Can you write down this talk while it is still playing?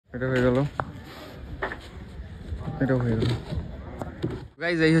এটা হয়ে গেল, এটা হয়ে গেল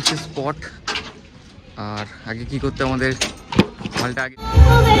গাইজ। এই হচ্ছে স্পট। আর আগে কি করতে আমাদের মালটা আগে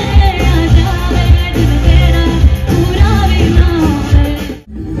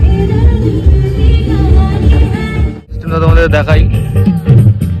তোমাদের দেখাই।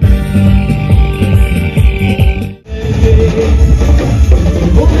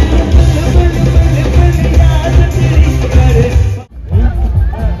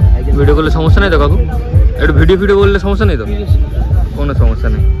 ভিডিও করলে সমস্যা নেই তো কাকু? একটু ভিডিও বললে সমস্যা নেই তো? কোনো সমস্যা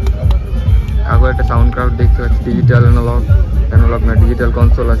নেই কাকু। একটা সাউন্ড কার্ড দেখতে পাচ্ছি, ডিজিটাল অ্যানালগ না ডিজিটাল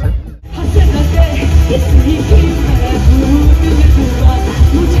কনসোল আছে।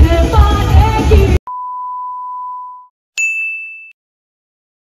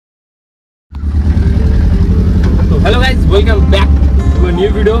 Hello guys, welcome back to new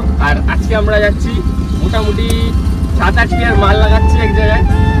video. আর আজকে আমরা যাচ্ছি মোটামুটি 7-8 পেয়ার মাল লাগাচ্ছি এক জায়গায়।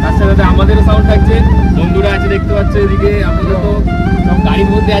 তার সাথে আমাদেরও সাউন্ড থাকছে, বন্ধুরা আছে দেখতে পাচ্ছ এদিকে। আমরা তো সব গাড়ির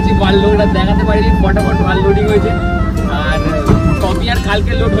মধ্যে আছি, মাল লোড আর দেখাতে পারিনি, ফটাফট মাল লোডিং হয়েছে। আর পেয়ার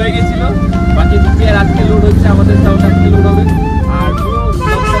কালকে লোড হয়ে গেছিলো, বাকি 2 পেয়ার আজকে লোড হচ্ছে। আমাদের সাউন্ড আজকে লোড হবে আর পুরো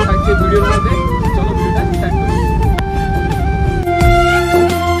ব্লগটা থাকছে ভিডিওর মধ্যে। চলো ভিডিওটা স্টার্ট করি।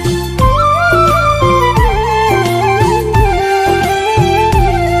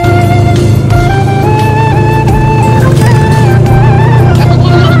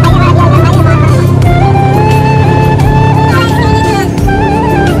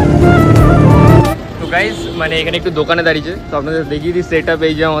 মানে এখানে একটু দোকানে দাঁড়িয়েছে, তো আপনাদের দেখিয়ে দিই সেট আপ।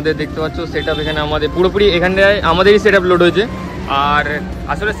 এই যে আমাদের দেখতে পাচ্ছ সেট আপ, এখানে আমাদের পুরোপুরি এখানটায় আমাদেরই সেট আপ লোড হয়েছে। আর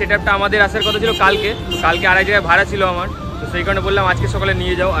আসলে সেট আপটা আমাদের আসার কথা ছিল কালকে আরেক জায়গায় ভাড়া ছিল আমার, তো সেই কারণে বললাম আজকে সকালে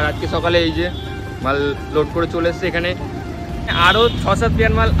নিয়ে যাও। আর আজকে সকালে এই যে মাল লোড করে চলে এসছে। এখানে আরও 6-7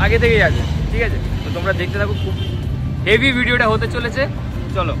 পেয়ার মাল আগে থেকেই আছে, ঠিক আছে? তো তোমরা দেখতে থাকো, খুব হেভি ভিডিওটা হতে চলেছে।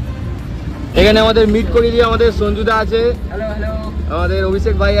 চলো, এখানে আমাদের মিট করিয়ে দিয়ে আমাদের সঞ্জুদা আছে, আমাদের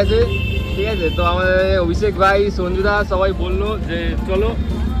অভিষেক ভাই আছে, ঠিক আছে? তো আমাদের অভিষেক ভাই, সঞ্জুদা সবাই বললো যে চলো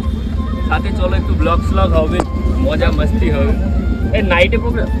সাথে চলো, একটু ব্লগ হবে, মজা মস্তি হবে। এই নাইটে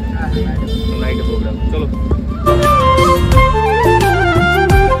প্রোগ্রাম, চলো।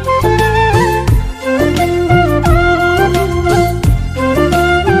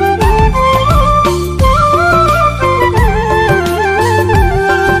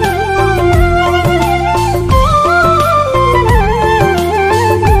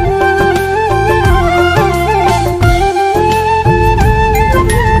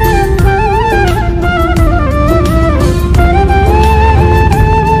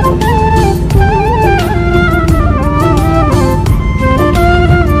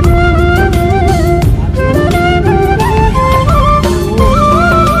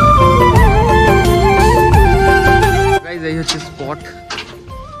 স্পট।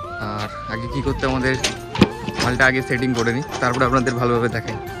 আর আগে কি করতে আমাদের মালটা আগে সেটিং করে নিই, তারপরে আপনাদের ভালোভাবে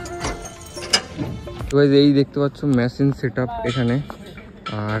দেখাই। তো এই দেখতে পাচ্ছ মেশিন সেট আপ এখানে,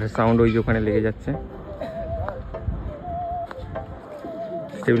 আর সাউন্ড ওই যে ওখানে লেগে যাচ্ছে।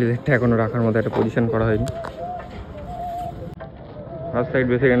 স্টেবিলাইজারটা এখনো রাখার মতো একটা পজিশন করা হয়নি। আর সাইড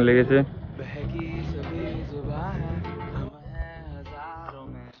বেস এখানে লেগেছে।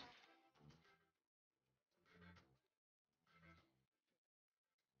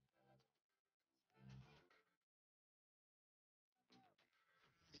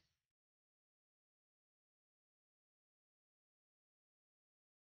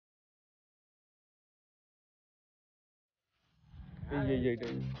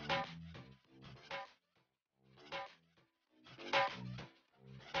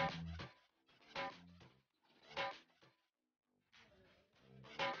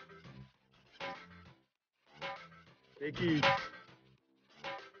 দেখি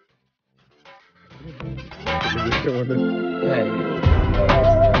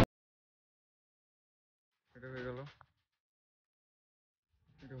এটা হয়ে গেল,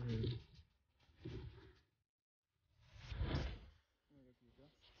 এটা হয়ে গেল।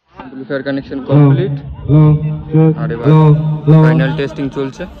 অ্যাম্পলিফায়ার কানেকশন কমপ্লিট, আর এবার ফাইনাল টেস্টিং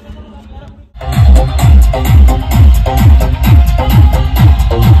চলছে।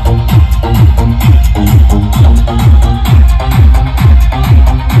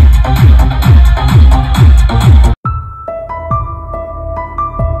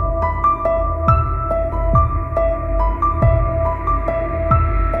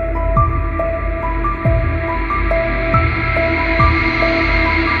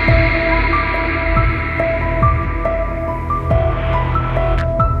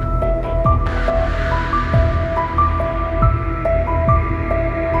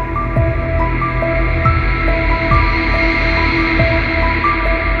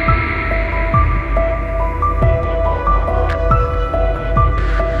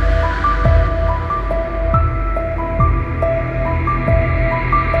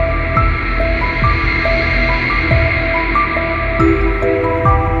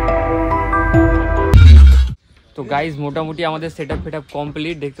 তো গাইজ মোটামুটি আমাদের সেটআপ ফেটআপ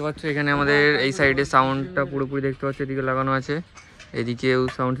কমপ্লিট। দেখতে পাচ্ছ এখানে আমাদের এই সাইডে সাউন্ডটা পুরোপুরি দেখতে পাচ্ছ, এদিকে লাগানো আছে, এদিকেও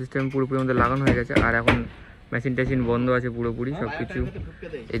সাউন্ড সিস্টেম পুরোপুরি আমাদের লাগানো হয়ে গেছে। আর এখন মেশিন টেশিন বন্ধ আছে পুরোপুরি সব কিছু।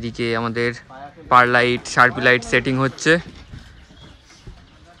 এদিকে আমাদের পার লাইট, শার্পি লাইট সেটিং হচ্ছে।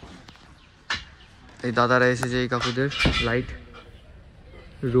 এই দাদারা এসেছে, এই কাকুদের লাইট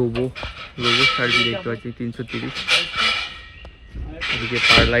রোবো শার্পি দেখতে পাচ্ছি 330। এদিকে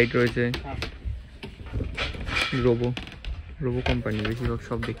পার লাইট রয়েছে, রোবো কোম্পানি বেশিরভাগ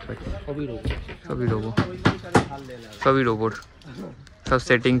সব দেখতে পাচ্ছি, সবই রোবোর সব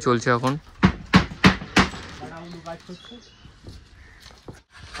সেটিং চলছে এখন।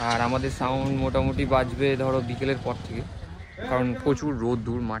 আর আমাদের সাউন্ড মোটামুটি বাজবে ধরো বিকেলের পর থেকে, কারণ প্রচুর রোদ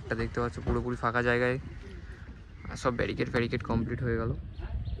দূর। মাঠটা দেখতে পাচ্ছ পুরোপুরি ফাঁকা জায়গায়, আর সব ব্যারিকেড কমপ্লিট হয়ে গেল।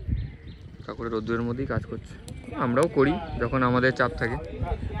 কাকুরে রোদ্দুরের মধ্যেই কাজ করছে, আমরাও করি যখন আমাদের চাপ থাকে,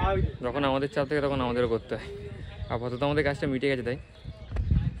 তখন আমাদেরও করতে হয়। আপাতত আমাদের কাজটা মিটে গেছে তাই।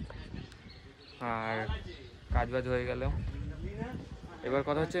 আর কাজবাজ হয়ে গেল, এবার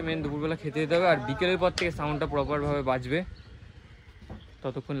কথা হচ্ছে মেন দুপুরবেলা খেতে যেতে হবে। আর বিকেলের পর থেকে সাউন্ডটা প্রপারভাবে বাজবে,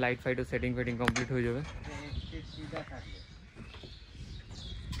 ততক্ষণ লাইট ফাইটও সেটিং কমপ্লিট হয়ে যাবে।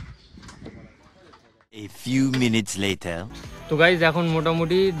 A few minutes later. তো গাইজ এখন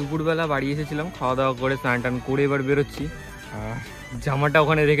মোটামুটি দুপুরবেলা বাড়ি এসেছিলাম, খাওয়া দাওয়া করে স্নান টান করে এবার বেরোচ্ছি। আর জামাটা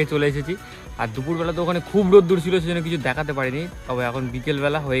ওখানে রেখে চলে এসেছি। আর দুপুরবেলা তো ওখানে খুব রোদ্দুর ছিল, সেজন্য কিছু দেখাতে পারিনি। তবে এখন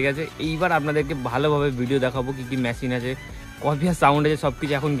বিকেলবেলা হয়ে গেছে, এইবার আপনাদেরকে ভালোভাবে ভিডিও দেখাবো, কী মেশিন আছে, কফি আর সাউন্ড আছে, সব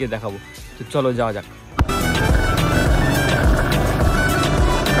কিছু এখন গিয়ে দেখাবো। তো চলো যাওয়া যাক।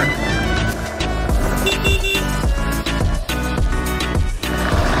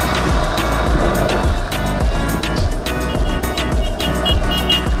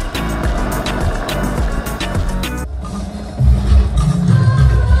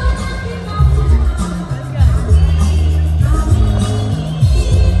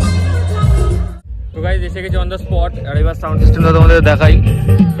 এসে গেছে অন দ্য স্পট। আর এবার সাউন্ড সিস্টেমটা তোমাদের দেখাই।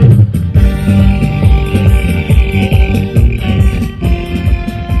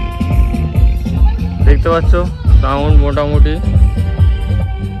 দেখতে পাচ্ছ সাউন্ড মোটামুটি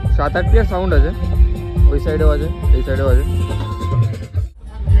 7-8 টিয়ার সাউন্ড আছে, ওই সাইডেও আছে, এই সাইডেও আছে।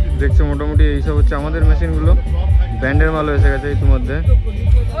 দেখছো মোটামুটি এইসব হচ্ছে আমাদের মেশিনগুলো। ব্যান্ডের মালও এসে গেছে ইতিমধ্যে,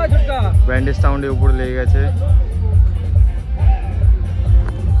 ব্যান্ডের সাউন্ডের উপরে লেগে গেছে।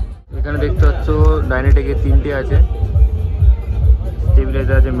 এখানে দেখতে পাচ্ছ ডাইনেটেকে 3টে আছে,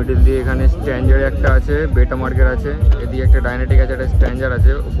 স্টেবিলাইজার আছে মিডিল দিয়ে, এখানে স্ট্যান্ডার একটা আছে, বেটা মার্কের আছে, এদিকে একটা ডাইনেটিক আছে, একটা স্ট্যান্ডার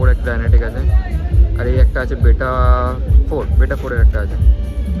আছে, উপরে একটা ডাইনেটিক আছে, আর এই একটা আছে বেটা 4 একটা আছে।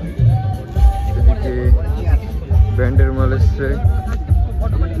 এদিকে ব্যান্ডের মাল এসছে।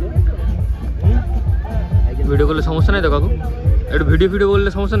 ভিডিও করলে সমস্যা নেই তো কাকু? একটু ভিডিও বললে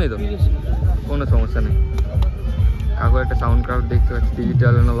সমস্যা নেই তো? কোনো সমস্যা নেই। কাকু একটা সাউন্ড কার্ড দেখতে পাচ্ছি,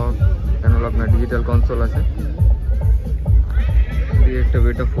 ডিজিটাল অ্যানালগ না ডিজিটাল কনসোল আছে। একটা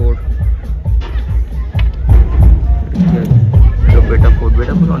বেটা 4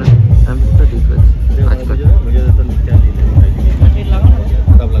 অনেক অ্যাম্পটা ঠিক আছে আজকাল।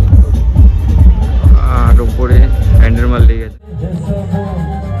 আর ওপরে হ্যান্ডের মাল লেগে গেছে।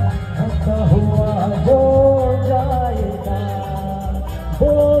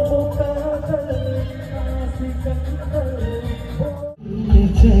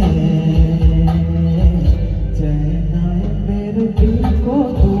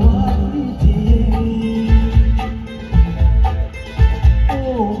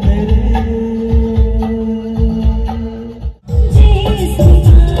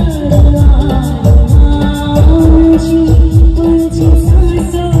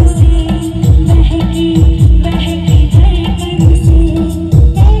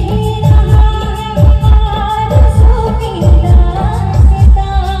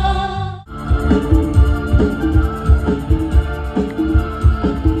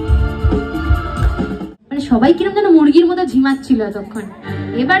 সবাই কিরকম যেন মুরগির মতো ঝিমাচ্ছিল এতক্ষণ,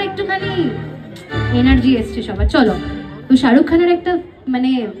 এবার একটুখানি এনার্জি এসছে সবার। চলো, তো শাহরুখ খানের একটা মানে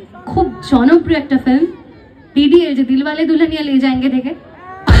খুব জনপ্রিয় একটা ফিল্ম ডিডিএল যে দিলওয়ালে দুলহানিয়া লে যায়েঙ্গে থেকে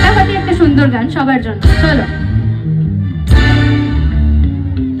ফাটাফাটি একটা সুন্দর গান সবার জন্য। চলো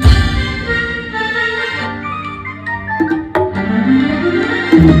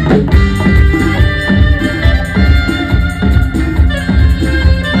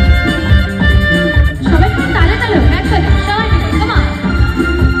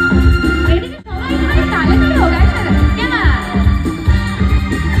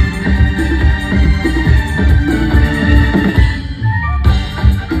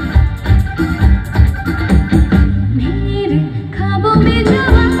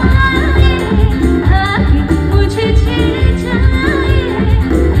मुझे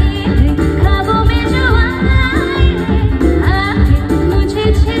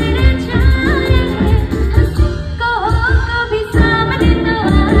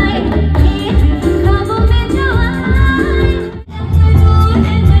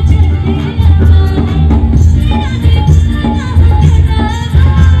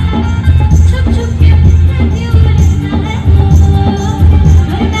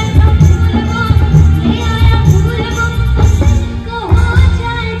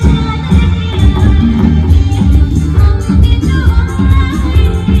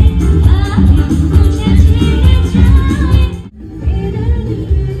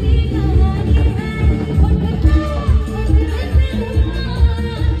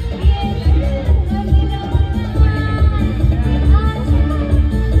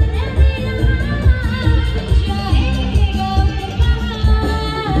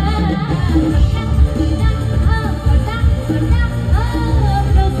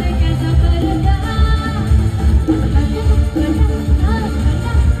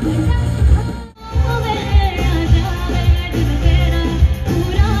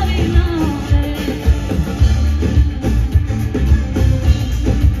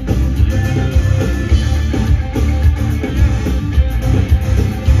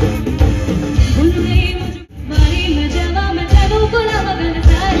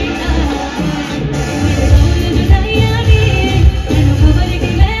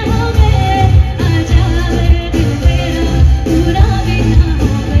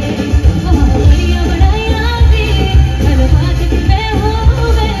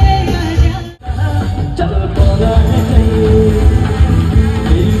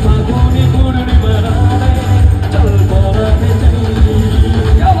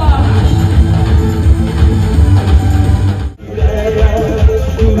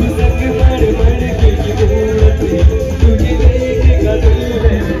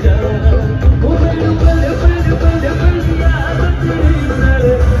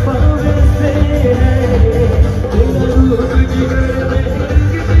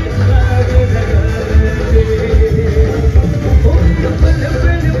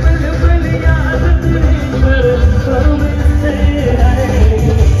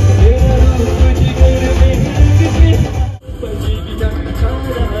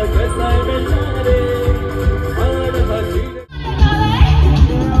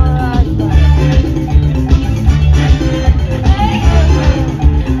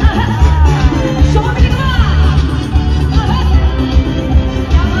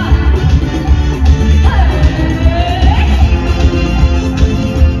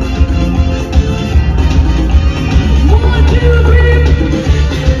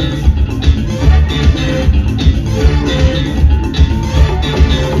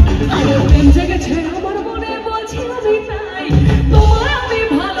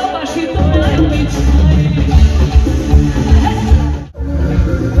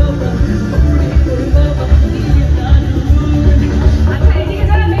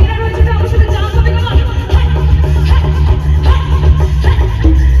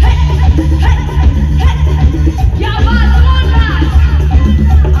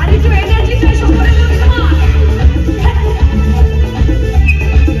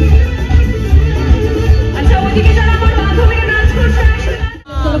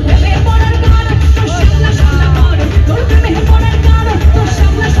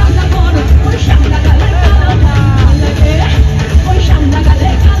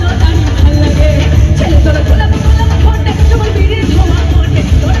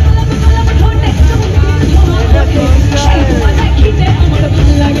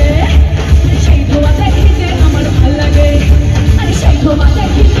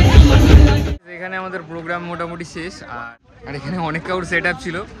আর্কেস্ট্রার প্রোগ্রাম মোটামুটি শেষ। আর এখানে অনেক কাউর সেট আপ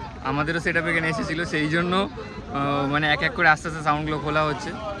ছিল, আমাদেরও সেট আপ এখানে এসেছিলো, সেই জন্য মানে এক এক করে আস্তে আস্তে সাউন্ডগুলো খোলা হচ্ছে।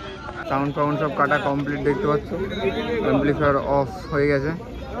 সাউন্ড ফাউন্ড সব কাটা কমপ্লিট দেখতে পাচ্ছ, অ্যাম্পলিফায়ার অফ হয়ে গেছে।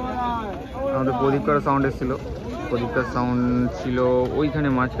 আমাদের প্রদীপ করার সাউন্ড এসেছিলো, প্রদীপটার সাউন্ড ছিল ওইখানে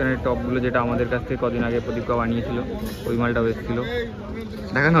মাঝখানের টপগুলো, যেটা আমাদের কাছ থেকে কদিন আগে প্রদীপকা বানিয়েছিল, ওই মালটাও এসেছিল,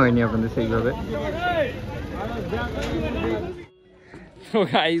 দেখানো হয়নি আপনাদের সেইভাবে। তো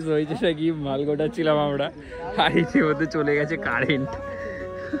গাইস হয়েছে নাকি মাল গোটাচ্ছিলাম আমরা, আর ইতিমধ্যে চলে গেছে কারেন্ট।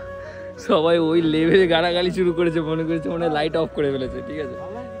 সবাই ওই লেভেলে গালাগালি শুরু করেছে, মনে করেছে মানে লাইট অফ করে ফেলেছে, ঠিক আছে।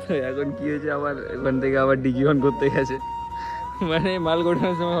 তো এখন কি হয়েছে, আবার এখান থেকে আবার ডিগি অন করতে গেছে, মানে মাল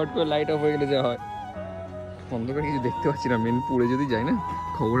গোটানোর সময় হট করে লাইট অফ হয়ে গেলে যা হয়। অন্ধকার কিছু দেখতে পাচ্ছি না, মেন পুড়ে যদি যায় না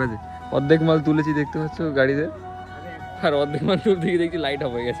খবর আছে। অর্ধেক মাল তুলেছি দেখতে পাচ্ছ গাড়িতে, আর অর্ধেক মাল তুলতে গিয়ে দেখছি লাইট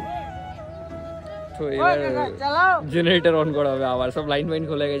অফ হয়ে গেছে। তো এবার জেনারেটর অন করা হবে, আবার সব লাইন ফাইন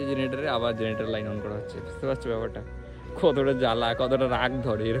খোলা গেছে জেনারেটারে, আবার জেনারেটর লাইন অন করা হচ্ছে। বুঝতে পারছো ব্যাপারটা, কতটা জ্বালা, কতটা রাগ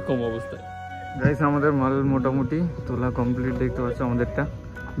ধরে এরকম অবস্থায়। গাইস আমাদের মাল মোটামুটি তোলা কমপ্লিট দেখতে পাচ্ছ, আমাদেরটা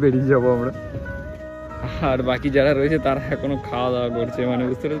বেরিয়ে যাবো আমরা। আর বাকি যারা রয়েছে তারা এখনো খাওয়া দাওয়া করছে, মানে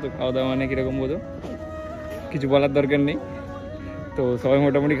বুঝতে পারছো তো, খাওয়া দাওয়া মানে কিরকম বোঝো, কিছু বলার দরকার নেই। তো সবাই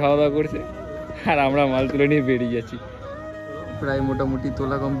মোটামুটি খাওয়া দাওয়া করছে, আর আমরা মাল তুলে নিয়ে বেরিয়ে যাচ্ছি। প্রায় মোটামুটি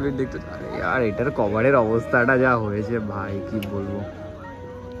তোলা কমপ্লিট দেখতে। আর এটার কভারের অবস্থাটা যা হয়েছে ভাই কি বলবো,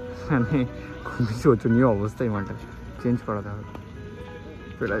 মানে খুবই শোচনীয় অবস্থায়, মালটা চেঞ্জ করাতে হবে।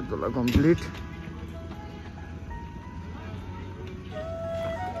 প্রায় তোলা কমপ্লিট।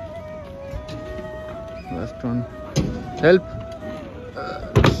 Last one, help.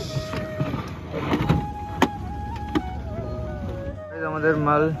 আমাদের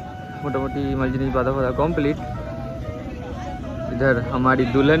মাল मोटामोटी माल जिनिस बाधा फाधा कम्प्लीट। इधर हमारी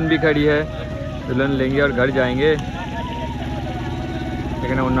दुल्हन भी खड़ी है, दुल्हन लेंगे और घर जाएंगे।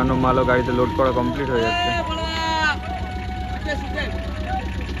 এখানে অন্যান্য মালও গাড়িতে লোড করা কমপ্লিট হয়ে যাচ্ছে।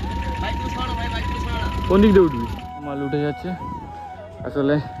 কোন দিক দিয়ে উঠবি? মাল উঠে যাচ্ছে।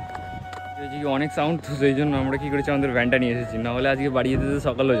 আসলে অনেক সাউন্ড, তো সেই জন্য আমরা কি করেছি, আমাদের ভ্যানটা নিয়ে এসেছি, না হলে আজকে বাড়ি যেতে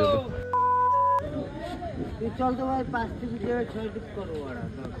সকাল হয়ে যেত। চলতে ভাই 5 থেকে 6 ফুট করব,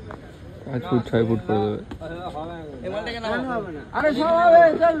 5 ফুট 6 ফুট করে দেবে। আরে সব হবে,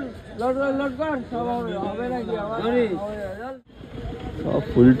 চল লোড কর, সব হবে নাকি? সব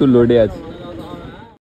ফুল টু লোডে আছে।